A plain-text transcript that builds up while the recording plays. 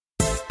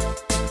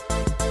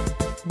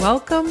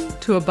Welcome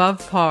to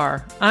Above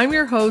Par. I'm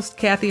your host,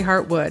 Kathy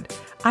Hartwood.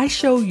 I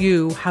show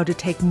you how to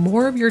take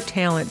more of your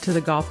talent to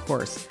the golf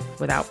course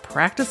without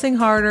practicing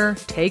harder,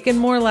 taking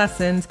more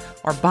lessons,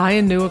 or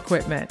buying new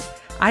equipment.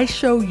 I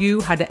show you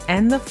how to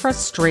end the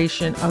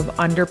frustration of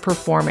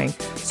underperforming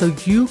so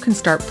you can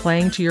start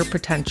playing to your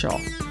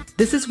potential.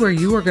 This is where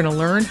you are going to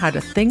learn how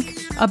to think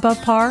above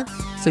par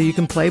so you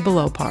can play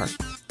below par.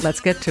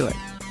 Let's get to it.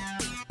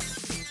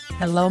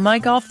 Hello, my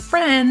golf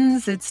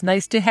friends. It's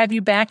nice to have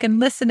you back and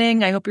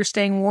listening. I hope you're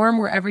staying warm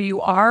wherever you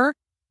are.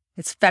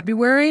 It's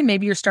February.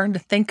 Maybe you're starting to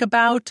think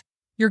about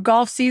your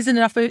golf season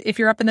if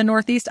you're up in the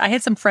Northeast. I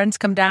had some friends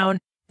come down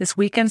this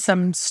weekend,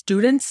 some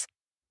students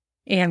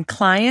and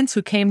clients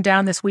who came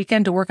down this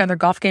weekend to work on their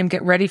golf game,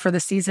 get ready for the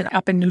season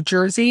up in New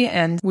Jersey.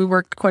 And we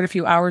worked quite a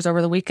few hours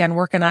over the weekend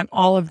working on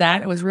all of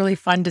that. It was really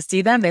fun to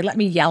see them. They let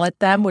me yell at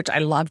them, which I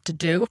love to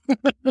do.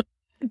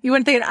 You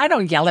wouldn't think I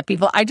don't yell at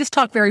people. I just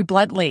talk very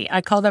bluntly.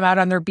 I call them out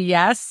on their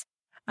BS.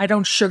 I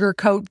don't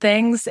sugarcoat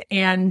things.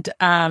 And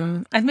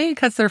maybe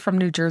because they're from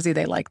New Jersey,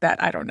 they like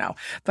that. I don't know.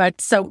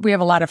 But so we have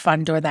a lot of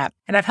fun doing that.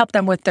 And I've helped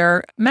them with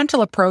their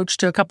mental approach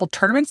to a couple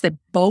tournaments. They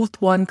both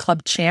won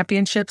club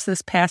championships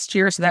this past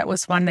year. So that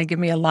was fun. They give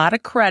me a lot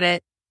of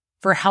credit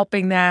for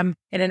helping them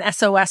in an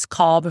SOS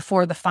call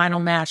before the final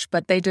match.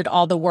 But they did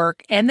all the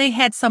work and they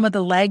had some of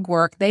the leg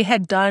work. They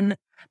had done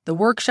the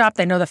workshop.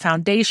 They know the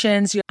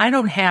foundations. I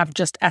don't have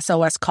just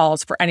SOS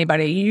calls for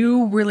anybody.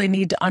 You really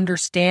need to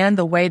understand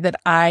the way that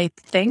I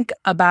think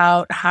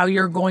about how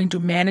you're going to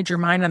manage your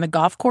mind on the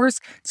golf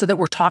course so that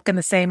we're talking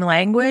the same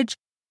language.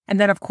 And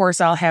then, of course,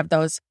 I'll have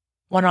those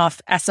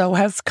one-off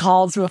SOS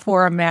calls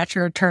before a match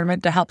or a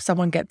tournament to help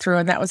someone get through.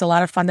 And that was a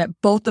lot of fun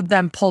that both of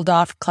them pulled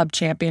off club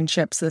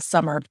championships this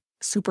summer.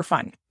 Super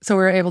fun. So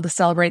we were able to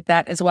celebrate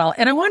that as well.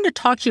 And I wanted to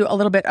talk to you a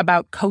little bit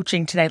about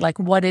coaching today, like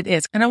what it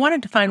is. And I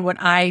wanted to find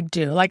what I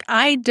do. Like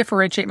I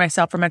differentiate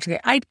myself from mental game.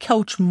 I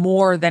coach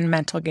more than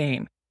mental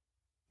game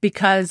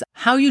because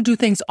how you do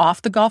things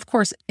off the golf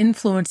course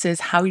influences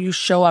how you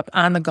show up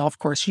on the golf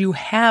course. You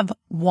have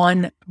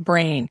one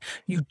brain.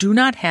 You do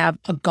not have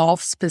a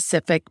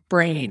golf-specific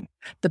brain.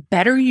 The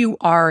better you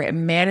are at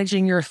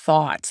managing your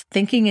thoughts,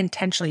 thinking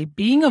intentionally,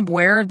 being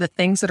aware of the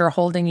things that are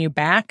holding you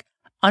back,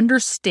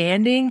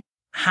 understanding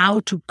how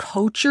to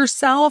coach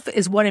yourself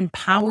is what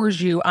empowers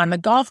you on the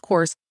golf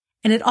course.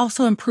 And it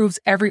also improves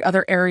every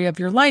other area of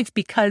your life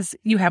because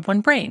you have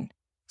one brain.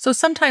 So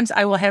sometimes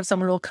I will have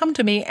someone who will come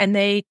to me and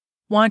they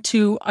want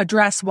to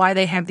address why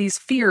they have these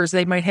fears.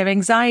 They might have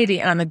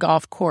anxiety on the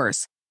golf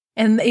course.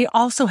 And they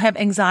also have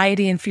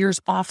anxiety and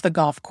fears off the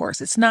golf course.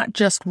 It's not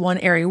just one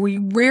area.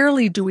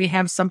 Rarely do we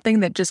have something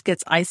that just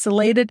gets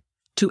isolated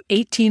to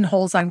 18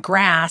 holes on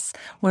grass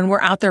when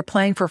we're out there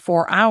playing for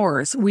 4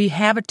 hours. We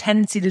have a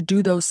tendency to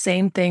do those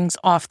same things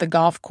off the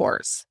golf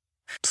course.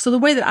 So the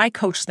way that I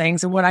coach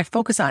things and what I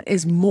focus on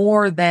is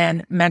more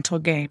than mental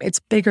game. It's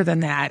bigger than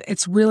that.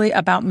 It's really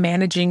about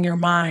managing your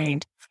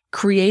mind,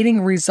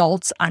 creating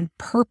results on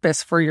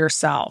purpose for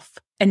yourself,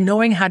 and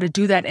knowing how to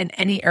do that in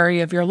any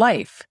area of your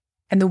life.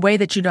 And the way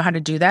that you know how to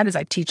do that is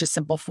I teach a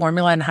simple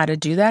formula on how to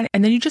do that.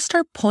 And then you just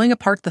start pulling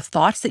apart the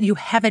thoughts that you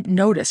haven't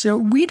noticed.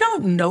 We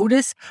don't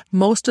notice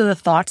most of the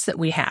thoughts that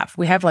we have.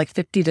 We have like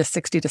 50 to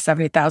 60 to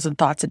 70,000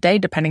 thoughts a day,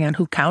 depending on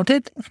who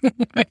counted.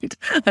 Right?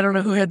 I don't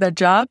know who had that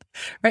job,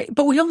 right?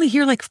 But we only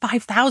hear like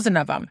 5,000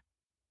 of them.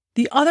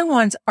 The other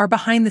ones are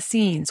behind the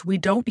scenes. We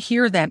don't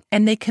hear them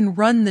and they can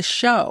run the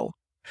show.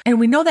 And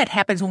we know that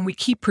happens when we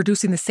keep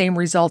producing the same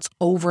results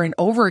over and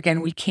over again.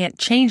 We can't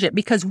change it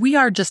because we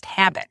are just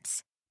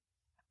habits.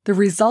 The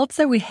results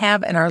that we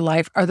have in our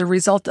life are the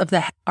result of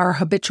our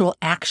habitual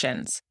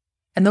actions.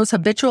 And those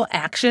habitual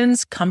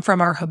actions come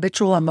from our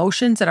habitual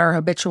emotions and our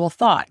habitual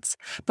thoughts.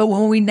 But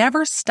when we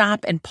never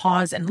stop and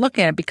pause and look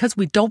at it because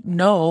we don't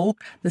know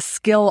the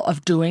skill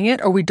of doing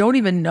it, or we don't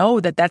even know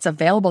that that's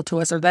available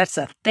to us, or that's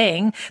a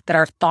thing that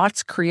our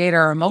thoughts create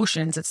our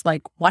emotions, it's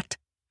like, what?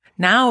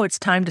 Now it's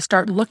time to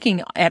start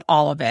looking at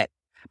all of it.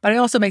 But I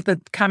also make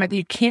the comment that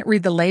you can't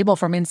read the label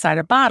from inside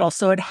a bottle.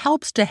 So it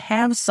helps to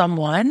have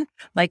someone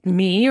like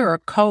me or a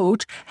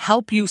coach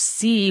help you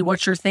see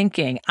what you're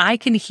thinking. I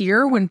can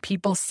hear when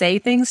people say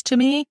things to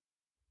me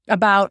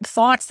about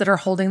thoughts that are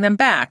holding them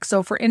back.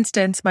 So for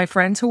instance, my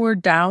friends who were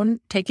down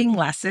taking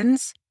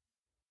lessons,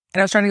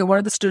 and I was trying to get one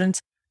of the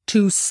students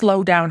to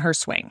slow down her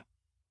swing.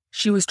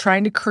 She was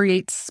trying to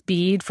create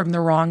speed from the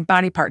wrong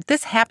body part.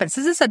 This happens.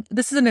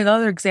 This is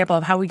another example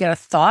of how we get a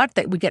thought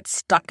that we get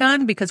stuck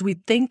on because we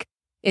think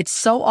it's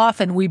so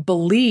often we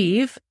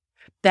believe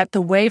that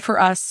the way for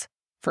us,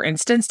 for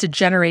instance, to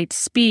generate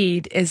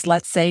speed is,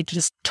 let's say,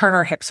 just turn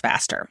our hips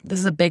faster. This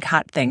is a big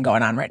hot thing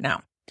going on right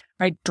now,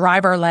 right?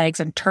 Drive our legs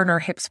and turn our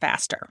hips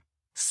faster.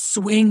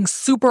 Swing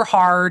super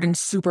hard and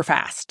super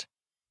fast.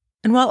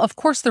 And while, of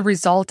course, the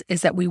result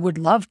is that we would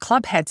love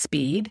club head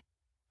speed,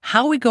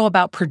 how we go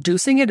about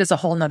producing it is a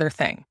whole nother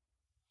thing.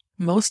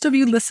 Most of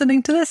you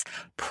listening to this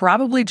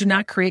probably do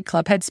not create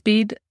club head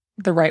speed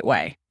the right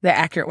way, the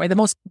accurate way, the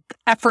most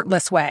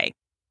effortless way,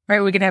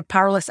 right? We can have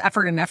powerless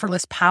effort and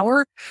effortless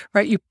power,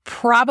 right? You're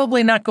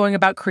probably not going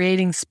about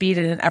creating speed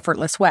in an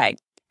effortless way.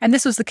 And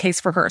this was the case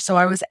for her. So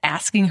I was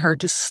asking her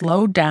to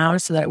slow down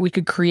so that we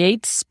could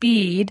create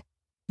speed,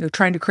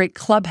 trying to create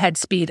club head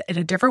speed in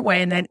a different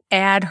way and then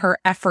add her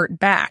effort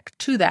back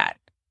to that.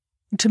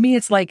 To me,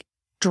 it's like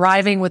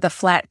driving with a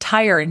flat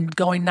tire and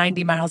going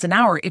 90 miles an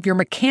hour. If your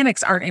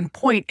mechanics aren't in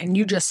point and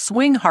you just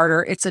swing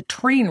harder, it's a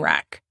train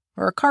wreck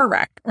or a car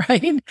wreck,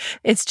 right?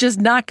 It's just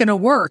not going to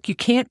work. You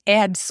can't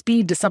add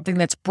speed to something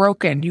that's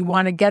broken. You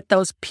want to get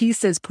those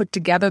pieces put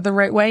together the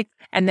right way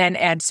and then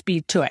add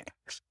speed to it.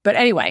 But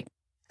anyway,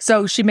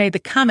 so she made the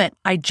comment,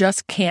 I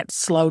just can't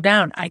slow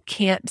down. I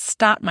can't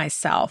stop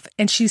myself.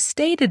 And she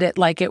stated it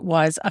like it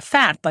was a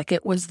fact, like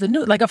it was the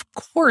news. Like, of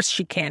course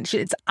she can.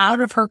 It's out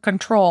of her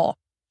control.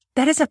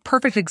 That is a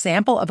perfect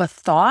example of a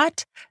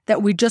thought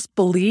that we just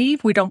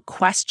believe, we don't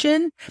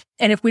question.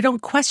 And if we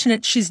don't question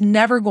it, she's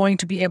never going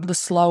to be able to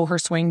slow her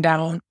swing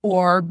down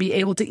or be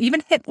able to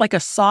even hit like a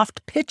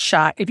soft pitch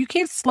shot. If you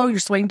can't slow your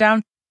swing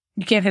down,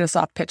 you can't hit a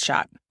soft pitch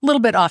shot. A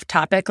little bit off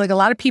topic, like a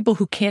lot of people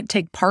who can't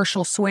take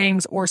partial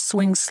swings or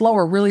swing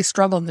slower really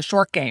struggle in the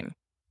short game.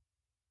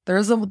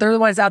 They're the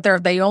ones out there,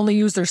 they only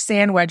use their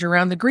sand wedge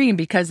around the green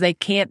because they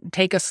can't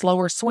take a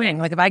slower swing.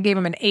 Like if I gave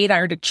them an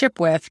 8-iron to chip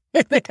with,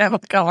 they'd have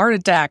like a heart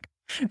attack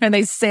and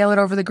they sail it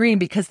over the green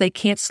because they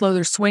can't slow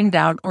their swing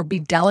down or be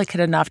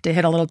delicate enough to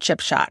hit a little chip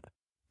shot.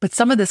 But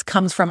some of this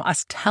comes from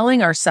us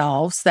telling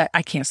ourselves that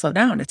I can't slow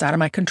down. It's out of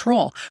my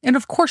control. And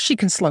of course she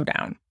can slow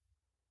down.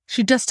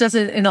 She just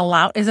isn't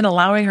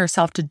allowing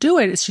herself to do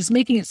it. She's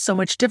making it so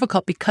much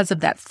difficult because of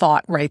that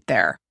thought right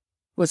there.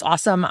 It was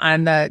awesome.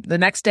 On the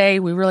next day,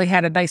 we really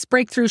had a nice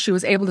breakthrough. She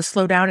was able to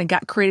slow down and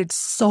created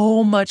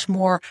so much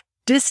more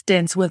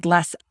distance with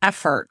less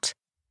effort.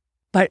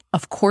 But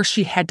of course,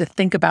 she had to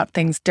think about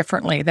things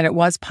differently, that it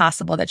was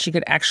possible that she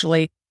could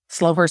actually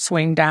slow her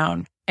swing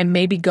down and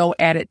maybe go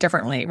at it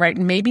differently, right?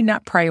 And maybe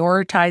not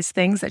prioritize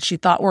things that she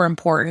thought were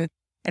important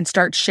and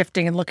start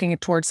shifting and looking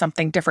towards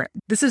something different.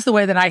 This is the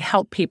way that I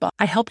help people.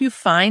 I help you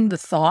find the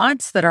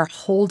thoughts that are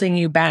holding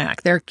you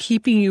back. They're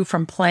keeping you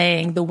from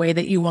playing the way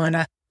that you want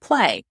to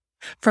play,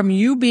 from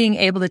you being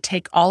able to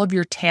take all of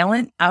your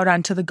talent out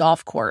onto the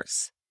golf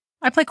course.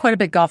 I play quite a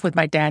bit golf with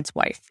my dad's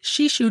wife.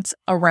 She shoots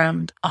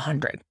around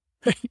 100.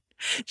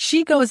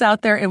 She goes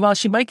out there and while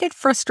she might get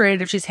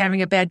frustrated if she's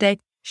having a bad day,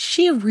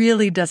 she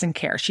really doesn't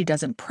care. She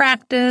doesn't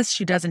practice.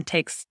 She doesn't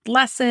take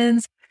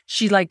lessons.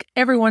 She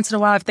every once in a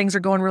while, if things are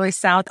going really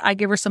south, I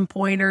give her some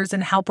pointers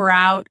and help her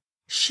out.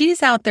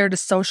 She's out there to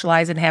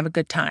socialize and have a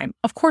good time.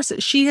 Of course,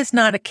 she is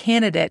not a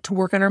candidate to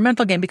work on her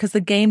mental game because the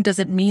game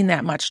doesn't mean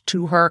that much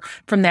to her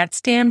from that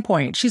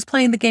standpoint. She's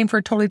playing the game for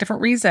a totally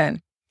different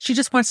reason. She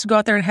just wants to go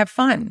out there and have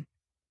fun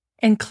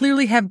and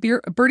clearly have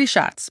birdie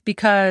shots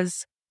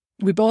because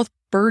we both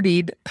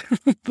birdied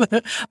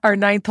our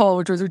 9th hole,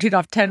 which was we teed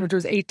off 10, which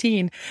was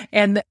 18.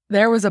 And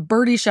there was a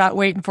birdie shot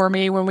waiting for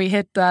me when we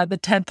hit the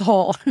 10th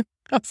hole.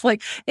 I was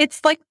like, it's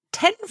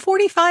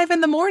 10:45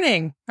 in the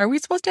morning. Are we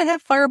supposed to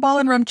have Fireball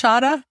and rum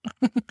chata?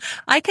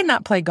 I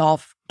cannot play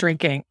golf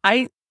drinking.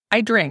 I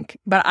drink,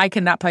 but I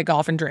cannot play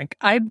golf and drink.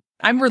 I'm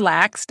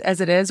relaxed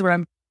as it is when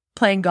I'm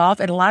playing golf.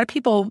 And a lot of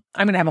people,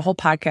 I'm going to have a whole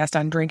podcast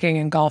on drinking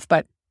and golf,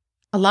 but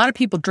a lot of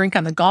people drink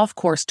on the golf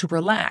course to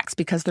relax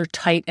because they're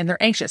tight and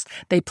they're anxious.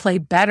 They play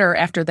better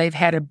after they've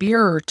had a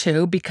beer or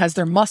two because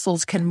their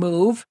muscles can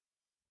move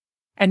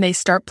and they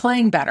start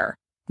playing better.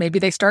 Maybe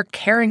they start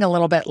caring a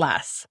little bit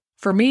less.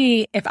 For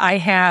me, if I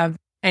have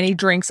any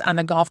drinks on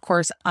the golf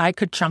course, I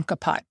could chunk a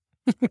putt.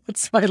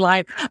 That's my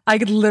line. I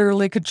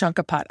could chunk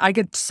a putt. I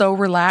get so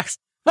relaxed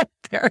up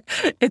there.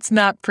 It's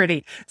not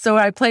pretty. So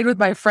I played with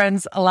my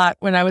friends a lot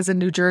when I was in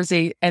New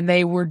Jersey and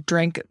they would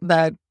drink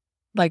the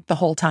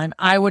whole time.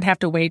 I would have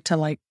to wait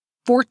till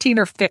 14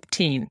 or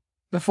 15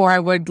 before I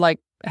would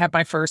have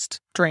my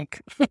first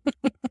drink.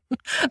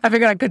 I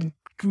figured I could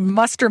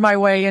muster my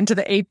way into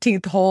the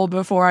 18th hole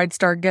before I'd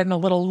start getting a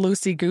little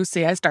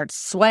loosey-goosey. I start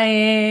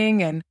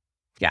swaying and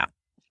yeah,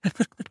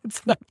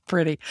 it's not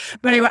pretty.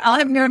 But anyway,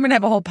 I'm going to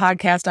have a whole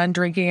podcast on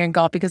drinking and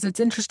golf because it's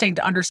interesting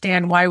to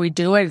understand why we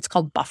do it. It's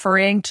called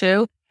buffering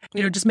too.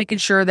 Just making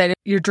sure that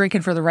you're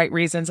drinking for the right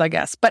reasons, I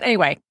guess. But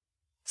anyway,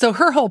 so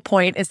her whole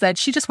point is that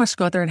she just wants to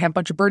go out there and have a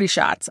bunch of birdie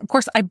shots. Of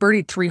course, I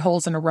birdied 3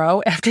 holes in a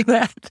row after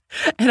that.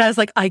 And I was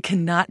like, I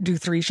cannot do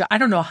 3 shots. I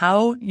don't know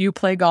how you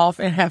play golf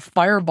and have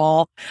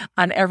Fireball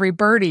on every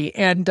birdie.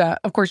 And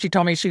of course, she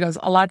told me, she goes,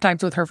 a lot of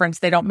times with her friends,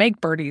 they don't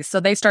make birdies. So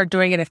they start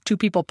doing it if 2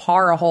 people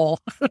par a hole.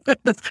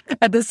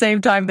 At the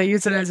same time, they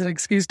use it as an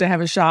excuse to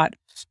have a shot.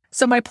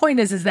 So my point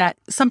is that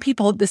some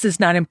people, this is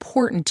not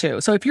important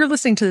to. So if you're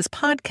listening to this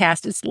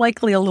podcast, it's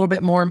likely a little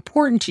bit more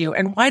important to you.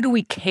 And why do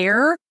we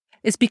care?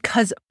 Is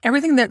because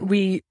everything that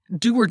we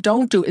do or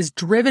don't do is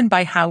driven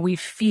by how we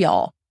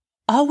feel.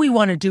 All we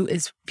want to do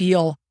is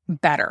feel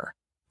better.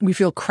 We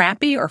feel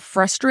crappy or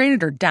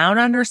frustrated or down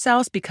on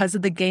ourselves because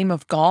of the game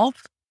of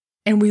golf.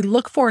 And we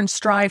look for and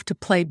strive to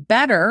play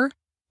better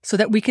so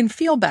that we can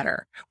feel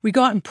better. We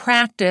go out and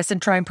practice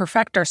and try and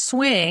perfect our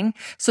swing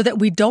so that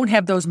we don't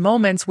have those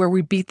moments where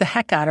we beat the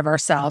heck out of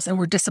ourselves and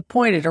we're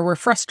disappointed or we're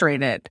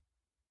frustrated.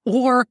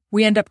 Or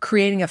we end up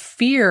creating a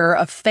fear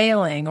of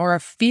failing or a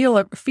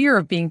fear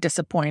of being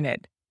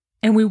disappointed.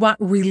 And we want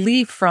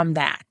relief from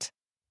that.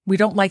 We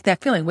don't like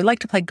that feeling. We like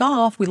to play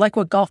golf. We like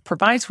what golf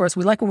provides for us.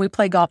 We like when we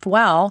play golf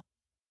well,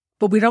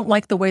 but we don't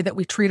like the way that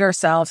we treat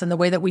ourselves and the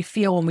way that we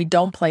feel when we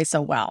don't play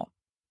so well.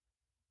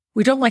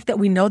 We don't like that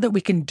we know that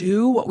we can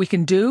do what we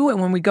can do, and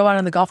when we go out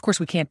on the golf course,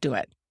 we can't do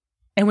it.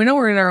 And we know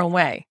we're in our own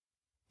way.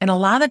 And a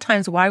lot of the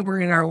times why we're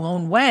in our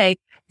own way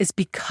is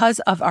because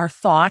of our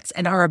thoughts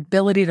and our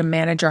ability to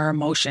manage our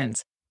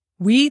emotions.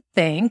 We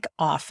think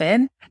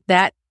often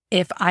that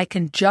if I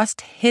can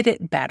just hit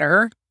it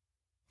better,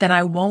 then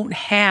I won't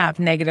have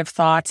negative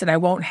thoughts and I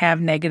won't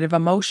have negative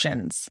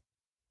emotions.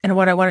 And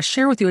what I want to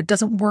share with you, it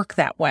doesn't work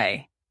that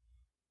way.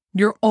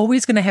 You're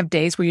always going to have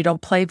days where you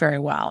don't play very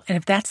well. And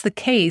if that's the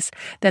case,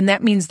 then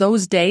that means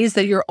those days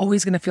that you're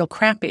always going to feel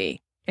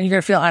crappy and you're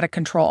going to feel out of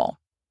control.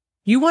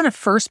 You want to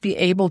first be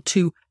able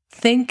to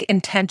think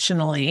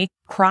intentionally,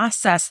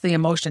 process the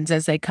emotions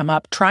as they come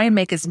up, try and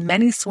make as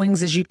many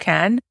swings as you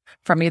can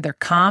from either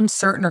calm,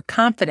 certain, or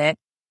confident,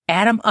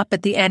 add them up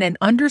at the end and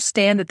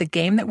understand that the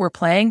game that we're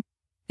playing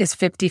is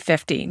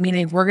 50-50,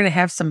 meaning we're going to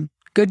have some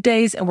good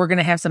days and we're going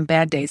to have some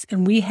bad days.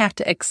 And we have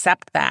to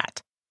accept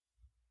that.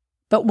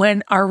 But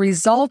when our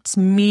results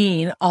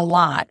mean a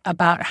lot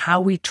about how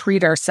we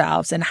treat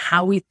ourselves and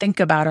how we think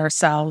about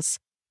ourselves,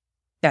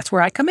 that's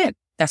where I come in.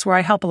 That's where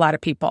I help a lot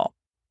of people.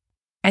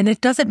 And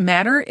it doesn't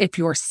matter if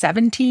you're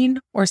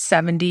 17 or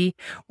 70,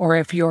 or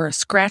if you're a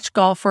scratch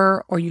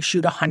golfer or you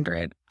shoot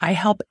 100. I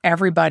help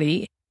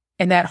everybody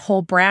in that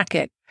whole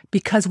bracket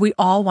because we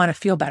all want to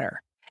feel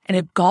better. And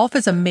if golf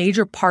is a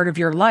major part of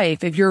your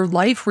life, if your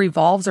life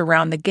revolves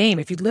around the game,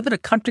 if you live at a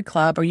country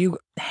club or you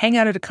hang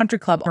out at a country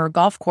club or a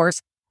golf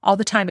course all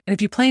the time, and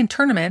if you play in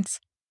tournaments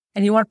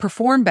and you want to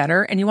perform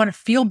better and you want to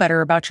feel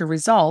better about your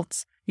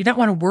results, you don't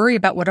want to worry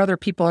about what other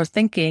people are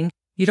thinking,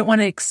 you don't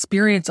want to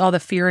experience all the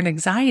fear and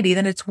anxiety,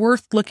 then it's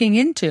worth looking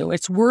into.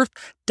 It's worth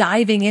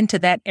diving into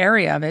that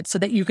area of it so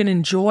that you can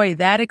enjoy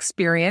that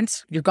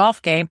experience, your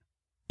golf game,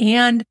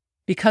 and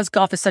because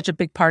golf is such a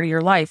big part of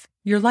your life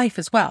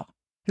as well.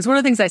 Because one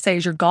of the things I say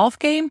is your golf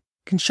game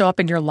can show up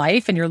in your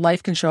life and your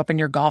life can show up in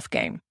your golf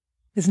game.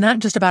 It's not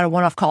just about a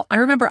one-off call. I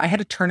remember I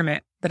had a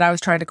tournament that I was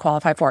trying to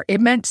qualify for.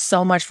 It meant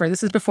so much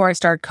this is before I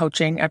started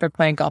coaching. I've been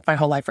playing golf my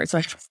whole life, right? So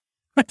I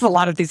have a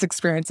lot of these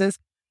experiences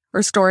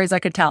or stories I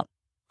could tell.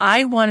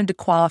 I wanted to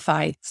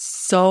qualify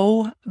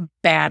so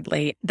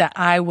badly that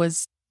I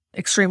was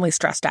extremely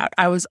stressed out.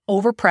 I was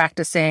over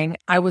practicing.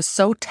 I was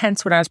so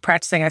tense when I was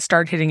practicing. I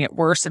started hitting it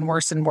worse and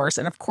worse and worse.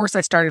 And of course,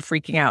 I started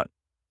freaking out.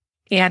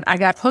 And I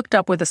got hooked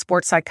up with a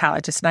sports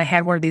psychologist, and I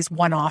had one of these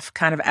one-off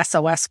kind of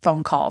SOS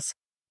phone calls.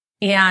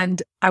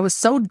 And I was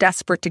so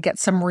desperate to get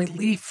some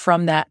relief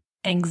from that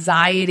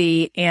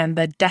anxiety and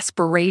the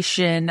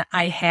desperation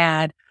I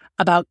had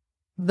about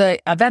the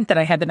event that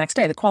I had the next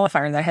day, the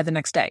qualifier that I had the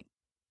next day.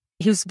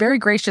 He was very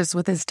gracious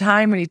with his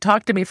time and he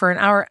talked to me for an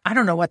hour. I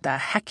don't know what the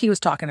heck he was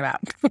talking about.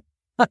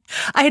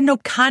 I had no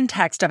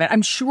context of it.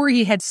 I'm sure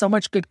he had so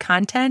much good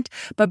content,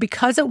 but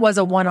because it was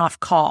a one-off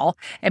call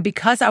and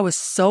because I was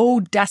so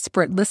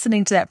desperate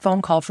listening to that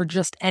phone call for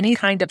just any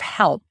kind of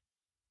help,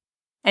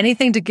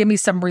 anything to give me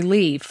some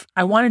relief,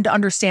 I wanted to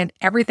understand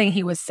everything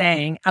he was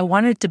saying. I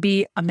wanted it to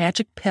be a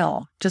magic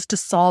pill just to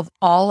solve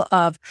all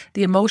of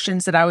the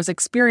emotions that I was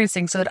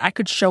experiencing so that I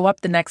could show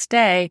up the next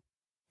day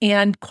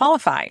and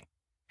qualify.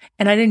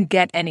 And I didn't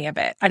get any of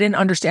it. I didn't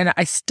understand it.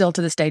 I still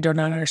to this day do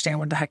not understand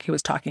what the heck he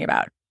was talking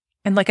about.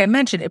 And like I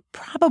mentioned, it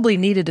probably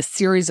needed a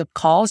series of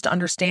calls to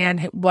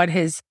understand what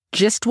his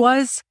gist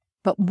was.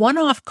 But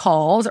one-off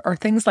calls or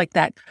things like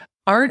that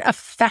aren't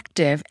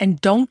effective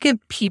and don't give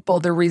people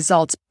the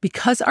results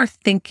because our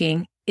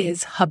thinking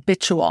is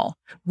habitual.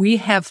 We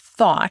have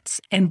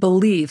thoughts and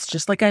beliefs,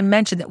 just like I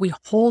mentioned, that we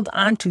hold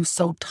on to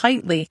so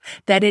tightly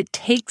that it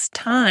takes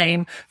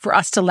time for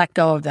us to let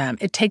go of them.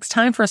 It takes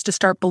time for us to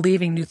start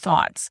believing new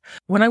thoughts.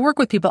 When I work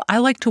with people, I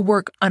like to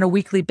work on a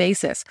weekly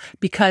basis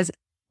because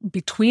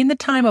between the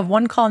time of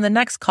one call and the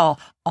next call,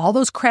 all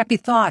those crappy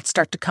thoughts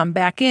start to come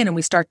back in and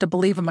we start to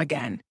believe them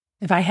again.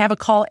 If I have a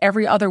call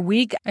every other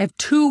week, I have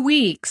 2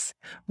 weeks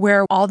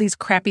where all these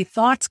crappy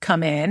thoughts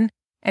come in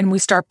and we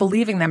start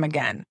believing them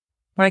again.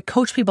 When I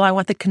coach people, I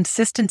want the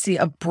consistency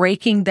of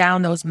breaking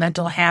down those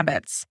mental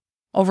habits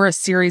over a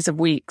series of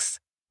weeks.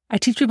 I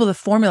teach people the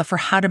formula for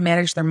how to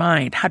manage their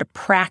mind, how to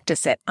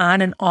practice it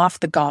on and off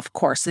the golf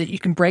course so that you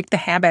can break the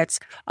habits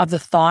of the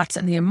thoughts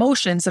and the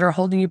emotions that are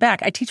holding you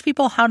back. I teach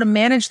people how to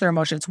manage their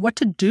emotions, what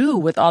to do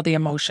with all the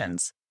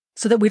emotions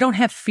so that we don't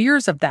have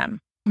fears of them.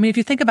 I mean, if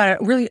you think about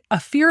it, really, a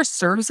fear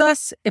serves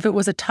us if it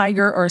was a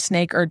tiger or a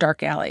snake or a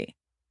dark alley.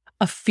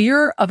 A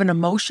fear of an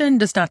emotion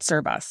does not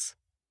serve us.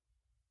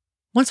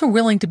 Once we're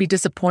willing to be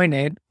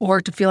disappointed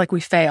or to feel like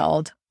we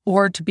failed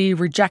or to be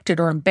rejected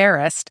or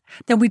embarrassed,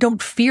 then we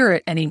don't fear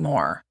it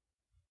anymore,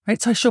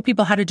 right? So I show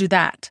people how to do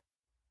that.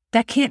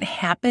 That can't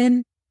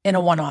happen in a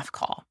one-off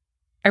call.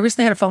 I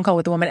recently had a phone call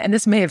with a woman, and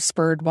this may have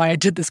spurred why I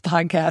did this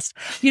podcast.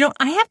 You know,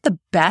 I have the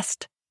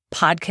best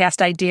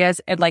podcast ideas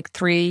at like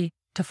 3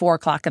 to 4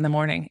 o'clock in the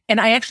morning. And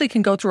I actually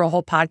can go through a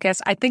whole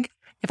podcast. I think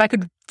if I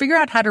could figure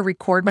out how to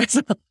record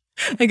myself,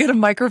 I get a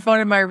microphone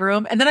in my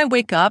room and then I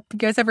wake up. You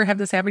guys ever have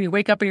this happen? You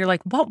wake up and you're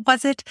like, what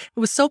was it? It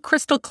was so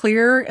crystal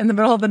clear in the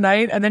middle of the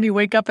night. And then you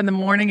wake up in the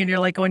morning and you're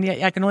like, going,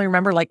 yeah, I can only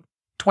remember like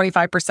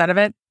 25% of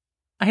it.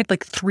 I had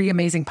like 3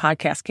 amazing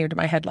podcasts came to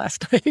my head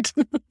last night.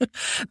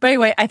 But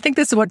anyway, I think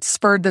this is what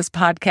spurred this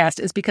podcast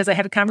is because I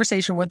had a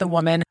conversation with a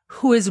woman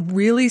who is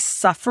really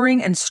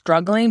suffering and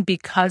struggling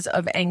because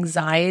of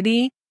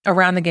anxiety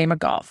around the game of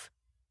golf.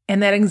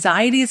 And that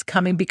anxiety is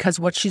coming because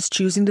what she's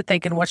choosing to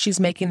think and what she's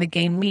making the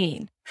game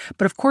mean.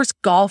 But of course,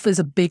 golf is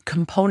a big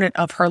component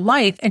of her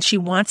life and she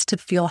wants to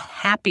feel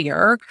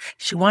happier.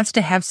 She wants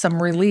to have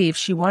some relief.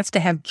 She wants to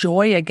have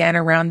joy again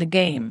around the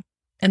game.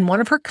 And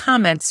one of her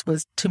comments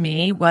to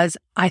me was,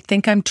 I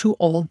think I'm too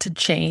old to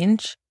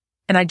change.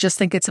 And I just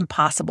think it's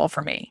impossible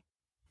for me.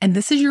 And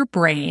this is your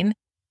brain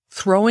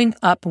throwing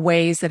up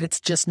ways that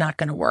it's just not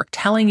going to work,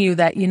 telling you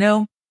that,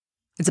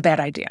 it's a bad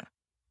idea.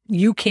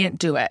 You can't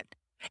do it.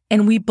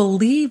 And we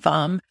believe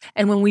them.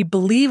 And when we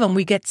believe them,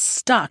 we get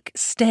stuck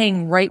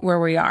staying right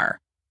where we are.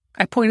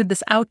 I pointed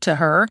this out to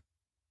her,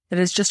 that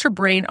it's just her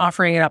brain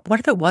offering it up. What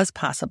if it was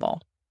possible?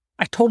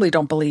 I totally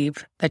don't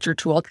believe that you're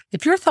too old.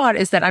 If your thought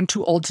is that I'm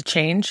too old to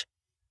change,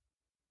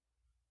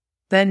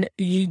 then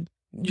you're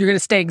going to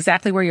stay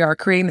exactly where you are,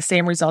 creating the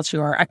same results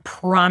you are. I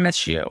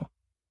promise you,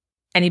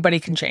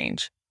 anybody can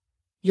change.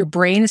 Your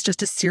brain is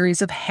just a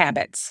series of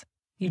habits.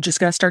 You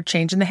just got to start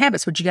changing the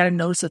habits, but you got to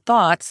notice the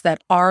thoughts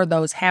that are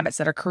those habits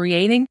that are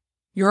creating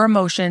your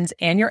emotions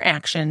and your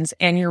actions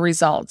and your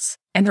results.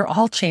 And they're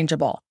all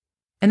changeable.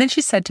 And then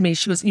she said to me,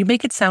 you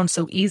make it sound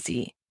so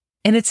easy.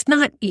 And it's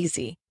not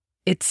easy.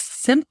 It's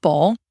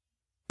simple,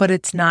 but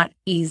it's not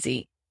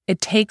easy.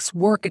 It takes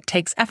work. It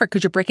takes effort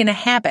because you're breaking a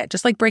habit,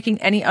 just like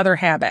breaking any other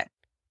habit.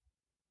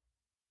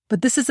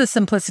 But this is the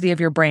simplicity of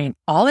your brain.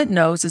 All it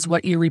knows is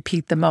what you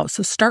repeat the most.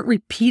 So start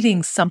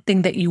repeating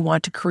something that you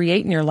want to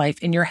create in your life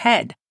in your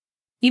head.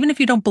 Even if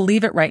you don't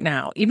believe it right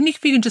now, even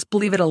if you can just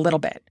believe it a little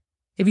bit.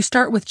 If you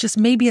start with just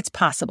maybe it's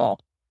possible,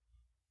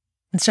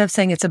 instead of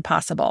saying it's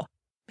impossible,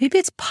 maybe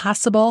it's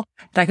possible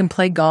that I can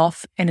play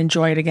golf and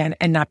enjoy it again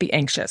and not be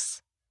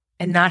anxious.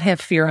 And not have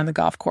fear on the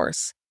golf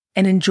course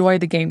and enjoy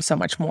the game so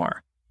much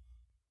more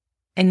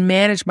and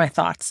manage my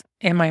thoughts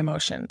and my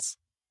emotions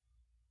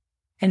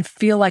and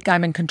feel like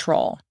I'm in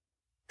control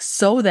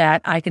so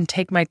that I can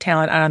take my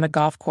talent out on the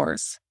golf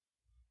course,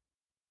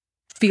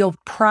 feel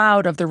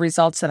proud of the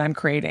results that I'm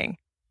creating,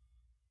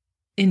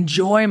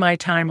 enjoy my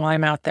time while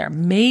I'm out there.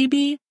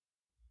 Maybe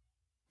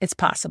it's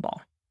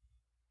possible.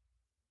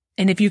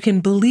 And if you can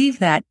believe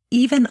that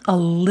even a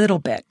little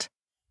bit,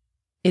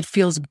 it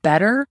feels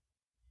better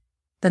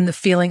than the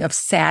feeling of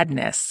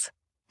sadness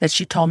that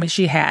she told me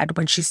she had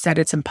when she said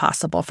it's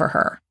impossible for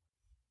her.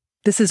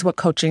 This is what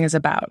coaching is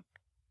about.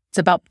 It's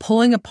about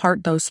pulling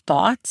apart those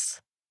thoughts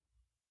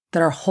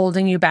that are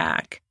holding you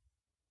back,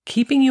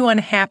 keeping you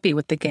unhappy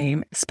with the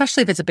game,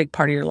 especially if it's a big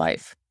part of your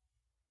life.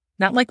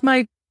 Not like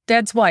my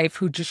dad's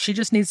wife, she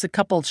just needs a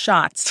couple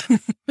shots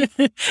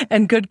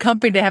and good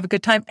company to have a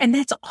good time. And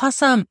that's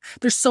awesome.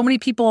 There's so many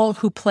people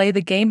who play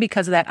the game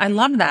because of that. I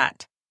love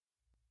that.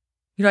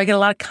 I get a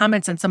lot of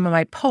comments on some of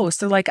my posts.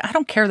 They're like, I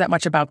don't care that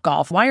much about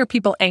golf. Why are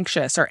people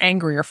anxious or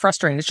angry or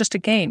frustrated? It's just a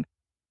game.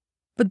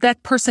 But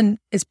that person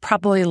is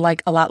probably a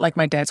lot like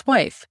my dad's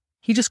wife.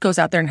 He just goes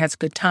out there and has a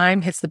good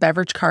time, hits the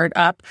beverage cart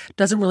up,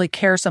 doesn't really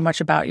care so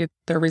much about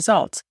their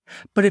results.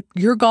 But if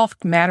your golf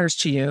matters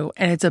to you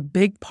and it's a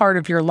big part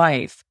of your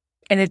life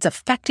and it's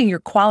affecting your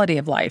quality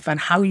of life and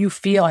how you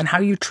feel and how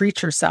you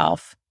treat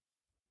yourself,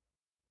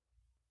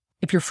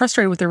 if you're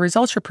frustrated with the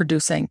results you're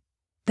producing,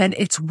 then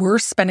it's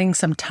worth spending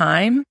some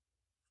time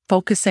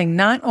focusing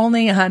not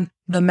only on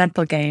the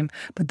mental game,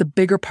 but the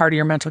bigger part of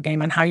your mental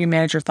game on how you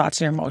manage your thoughts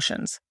and your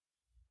emotions.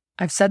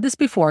 I've said this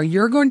before,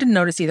 you're going to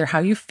notice either how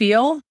you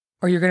feel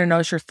or you're going to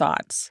notice your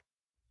thoughts.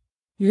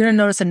 You're going to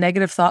notice a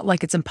negative thought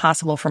like it's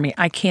impossible for me.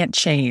 I can't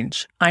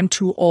change. I'm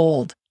too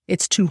old.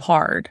 It's too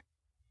hard.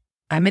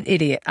 I'm an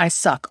idiot. I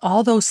suck.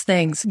 All those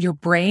things, your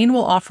brain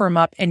will offer them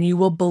up and you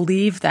will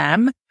believe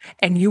them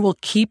and you will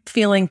keep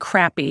feeling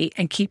crappy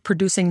and keep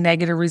producing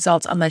negative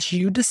results unless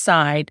you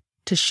decide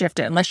to shift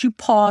it, unless you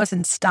pause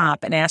and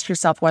stop and ask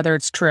yourself whether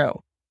it's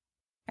true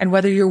and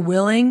whether you're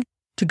willing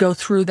to go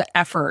through the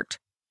effort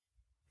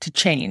to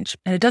change.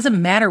 And it doesn't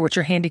matter what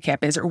your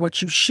handicap is or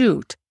what you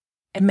shoot.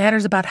 It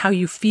matters about how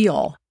you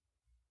feel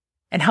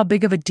and how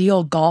big of a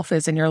deal golf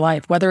is in your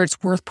life, whether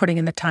it's worth putting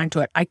in the time to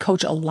it. I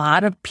coach a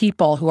lot of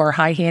people who are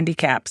high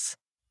handicaps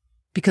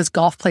because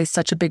golf plays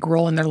such a big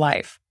role in their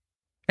life.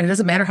 And it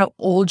doesn't matter how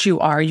old you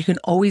are, you can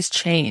always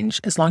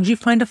change as long as you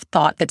find a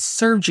thought that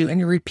serves you and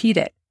you repeat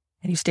it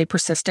and you stay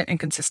persistent and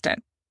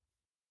consistent.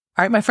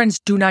 All right, my friends,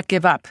 do not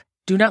give up.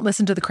 Do not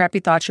listen to the crappy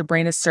thoughts your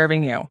brain is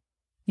serving you.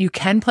 You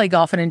can play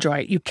golf and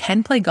enjoy it. You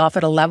can play golf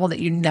at a level that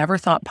you never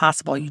thought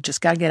possible. You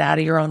just got to get out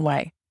of your own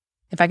way.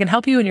 If I can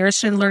help you and you're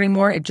interested in learning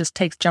more, it just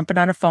takes jumping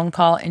on a phone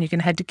call and you can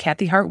head to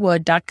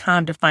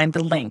kathyhartwood.com to find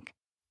the link.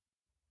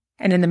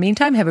 And in the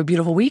meantime, have a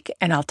beautiful week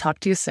and I'll talk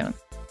to you soon.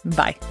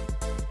 Bye.